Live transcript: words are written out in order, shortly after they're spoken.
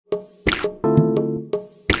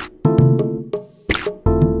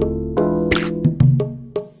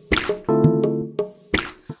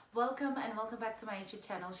YouTube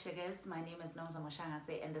channel SHUGAS. My name is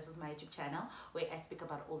and this is my YouTube channel where I speak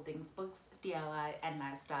about all things books, DIY and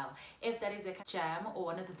lifestyle. If that is a jam or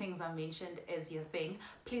one of the things I mentioned is your thing,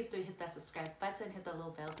 please do hit that subscribe button, hit the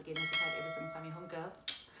little bell to get notified every single time your homegirl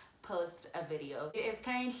post a video. It is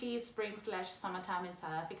currently spring/summertime in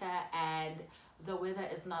South Africa and the weather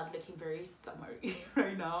is not looking very summery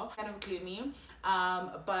right now, kind of gloomy,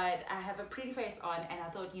 but I have a pretty face on and I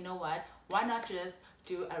thought, you know what, why not just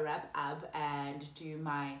do a wrap up and do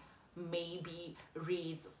my maybe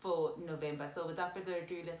reads for November. So without further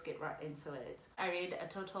ado, let's get right into it. I read a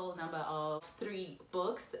total number of 3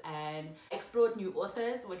 books and explored new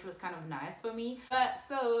authors, which was kind of nice for me.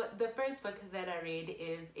 So the first book that I read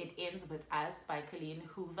is It Ends With Us by Colleen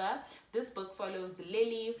Hoover. This book follows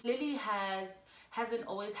Lily. Lily hasn't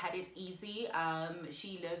always had it easy.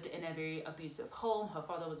 She lived in a very abusive home. Her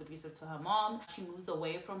father was abusive to her mom. She moves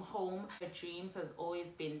away from home. Her dreams has always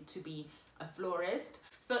been to be a florist.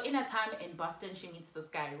 So in her time in Boston, she meets this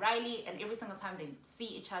guy Riley, and every single time they see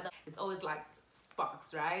each other, it's always like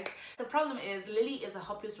sparks, right? The problem is Lily is a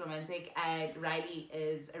hopeless romantic and Riley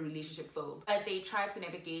is a relationship phobe. But they try to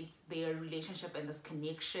navigate their relationship and this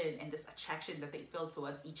connection and this attraction that they feel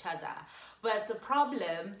towards each other. But the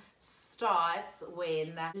problem starts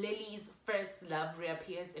when Lily's first love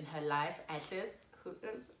reappears in her life, Atlas, who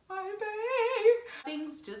is my babe.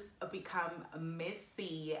 Things just become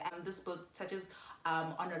messy, and this book touches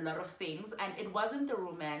on a lot of things, and it wasn't the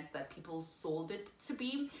romance that people sold it to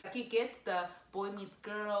be. Like, you get the boy meets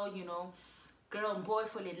girl, you know, girl and boy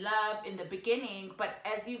fall in love in the beginning, but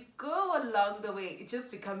as you go along the way, it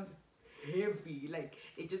just becomes heavy. Like,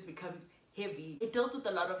 it just becomes heavy. It deals with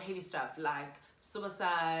a lot of heavy stuff like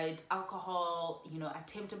suicide, alcohol, you know,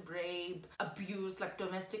 attempted rape, abuse, like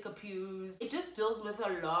domestic abuse. It just deals with a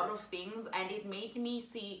lot of things, and it made me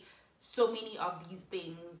see so many of these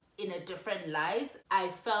things in a different light. I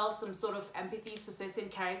felt some sort of empathy to certain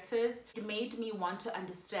characters. It made me want to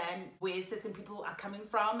understand where certain people are coming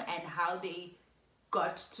from and how they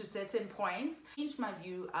got to certain points. Changed my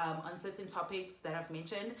view on certain topics that I've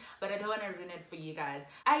mentioned, but I don't want to ruin it for you guys.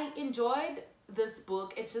 I enjoyed this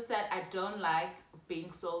book. It's just that I don't like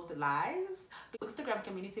being sold lies. The Instagram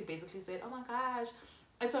community basically said, oh my gosh,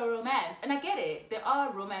 it's a romance, and I get it, there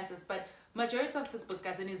are romances, but majority of this book,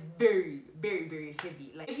 cousin, is very, very, very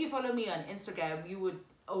heavy. Like, if you follow me on Instagram, you would,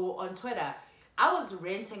 or on Twitter, I was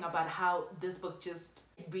ranting about how this book just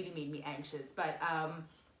really made me anxious. But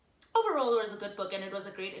overall, it was a good book, and it was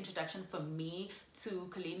a great introduction for me to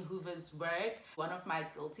Colleen Hoover's work. One of my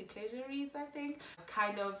guilty pleasure reads, I think.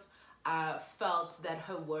 Kind of felt that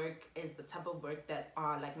her work is the type of work that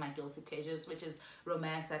are like my guilty pleasures, which is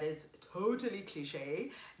romance that is totally cliche,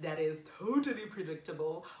 that is totally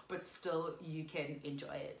predictable, but still you can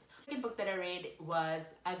enjoy it. The second book that I read was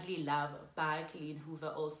Ugly Love by Colleen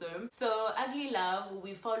Hoover also. So Ugly Love,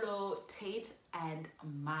 we follow Tate and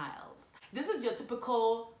Miles. This is your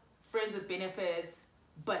typical friends with benefits,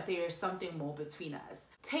 but there's something more between us.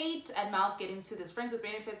 Tate and Miles get into this friends with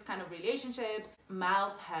benefits kind of relationship.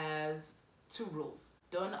 Miles has 2 rules.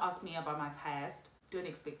 Don't ask me about my past. Don't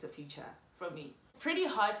expect a future from me. Pretty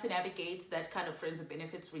hard to navigate that kind of friends with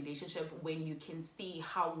benefits relationship when you can see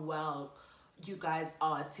how well you guys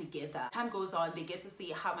are together. Time goes on, they get to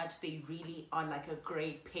see how much they really are like a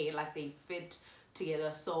great pair, like they fit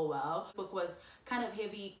together so well. This book was kind of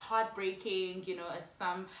heavy, heartbreaking, you know, at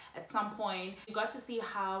some point. You got to see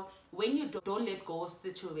how when you don't let go of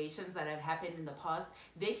situations that have happened in the past,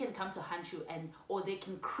 they can come to hunt you, or they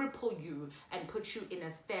can cripple you and put you in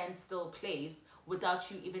a standstill place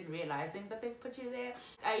without you even realizing that they've put you there.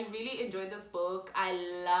 I really enjoyed this book. I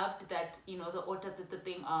loved that, you know, the author did the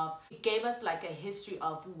thing of, it gave us like a history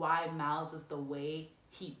of why Miles is the way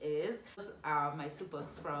he is. Those are my 2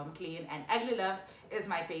 books from Colleen, and Ugly Love is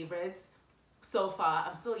my favorites so far.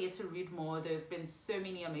 I'm still yet to read more. There's been so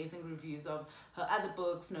many amazing reviews of her other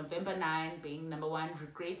books, November 9 being number 1,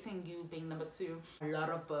 Regretting You being number 2. A lot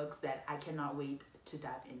of books that I cannot wait to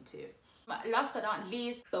dive into. Last but not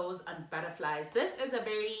least, Those on Butterflies. This is a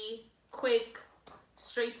very quick,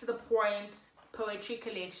 straight to the point poetry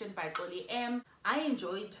collection by Goli M. I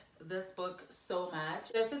enjoyed this book so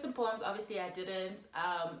much. There are certain poems obviously I didn't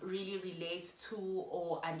really relate to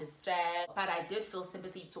or understand, but I did feel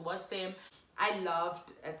sympathy towards them. I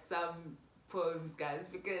laughed at some poems, guys,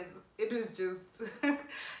 because it was just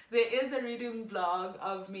there is a reading vlog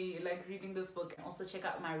of me like reading this book, and also check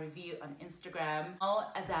out my review on Instagram.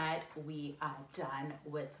 Now that we are done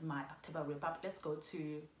with my October wrap-up, let's go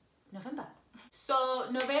to November. So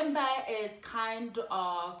November is kind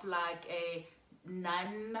of like a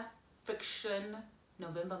non-fiction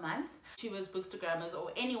November month. Tubers, bookstagrammers,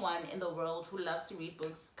 or anyone in the world who loves to read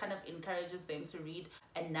books kind of encourages them to read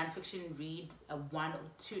a non-fiction read, a 1 or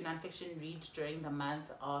 2 non-fiction reads during the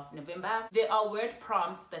month of November. There are word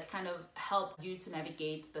prompts that kind of help you to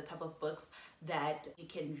navigate the type of books that you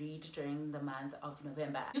can read during the month of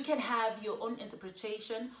November. You can have your own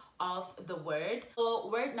interpretation of the word. So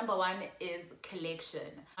word number 1 is collection.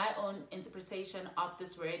 My own interpretation of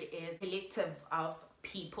this word is collective of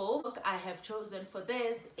people. The book I have chosen for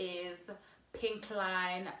this is Pink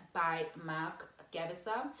Line by Mark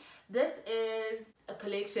Gavisa. This is a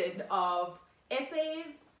collection of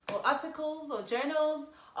essays or articles or journals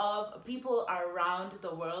of people around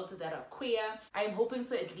the world that are queer. I'm hoping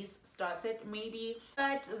to at least start it maybe,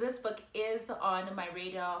 but this book is on my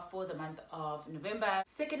radar for the month of November.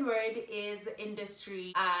 Second word is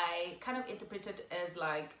industry. I kind of interpret it as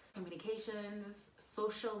like communications,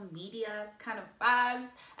 social media kind of vibes,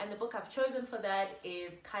 and the book I've chosen for that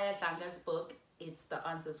is Kaya Dlanga's book, It's the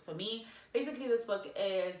Answers for Me. Basically, this book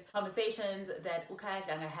is conversations that Ukaya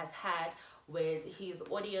Dlanga has had with his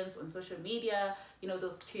audience on social media, you know,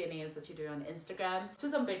 those Q&As that you do on Instagram.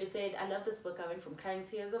 Susan Bedu said, I love this book. I went from crying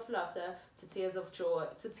tears of laughter to tears of joy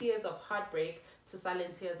to tears of heartbreak to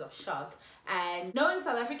silent tears of shock. And knowing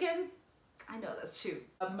South Africans, I know that's true.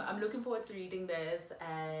 I'm looking forward to reading this,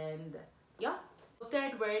 and yeah.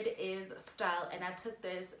 Third word is style, and I took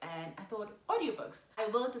this and I thought audiobooks. I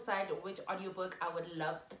will decide which audiobook I would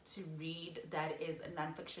love to read that is a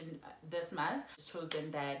non-fiction this month. I've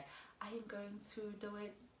chosen that I am going to do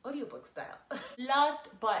it audiobook style. Last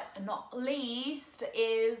but not least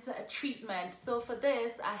is treatment. So for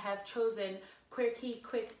this I have chosen Quirky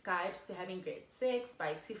Quick Guide to Having Great Sex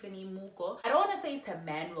by Tiffany Muko. I don't want to say it's a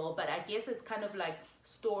manual, but I guess it's kind of like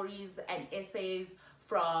stories and essays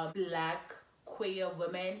from Black queer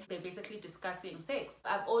women. They're basically discussing sex.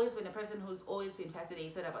 I've always been a person who's always been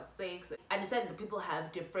fascinated about sex. I understand that people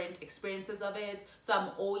have different experiences of it, so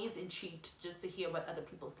I'm always intrigued just to hear what other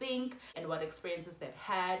people think and what experiences they've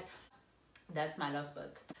had. That's my last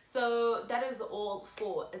book. So that is all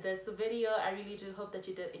for this video. I really do hope that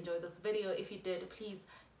you did enjoy this video. If you did, please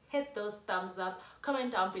hit those thumbs up,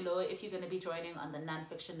 comment down below if you're going to be joining on the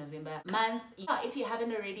non-fiction November month. If you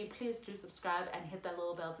haven't already, please do subscribe and hit that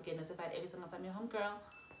little bell to get notified every single time your homegirl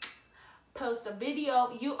post a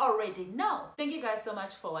video. You already know. Thank you guys so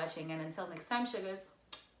much for watching, and until next time, sugars,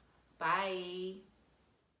 bye.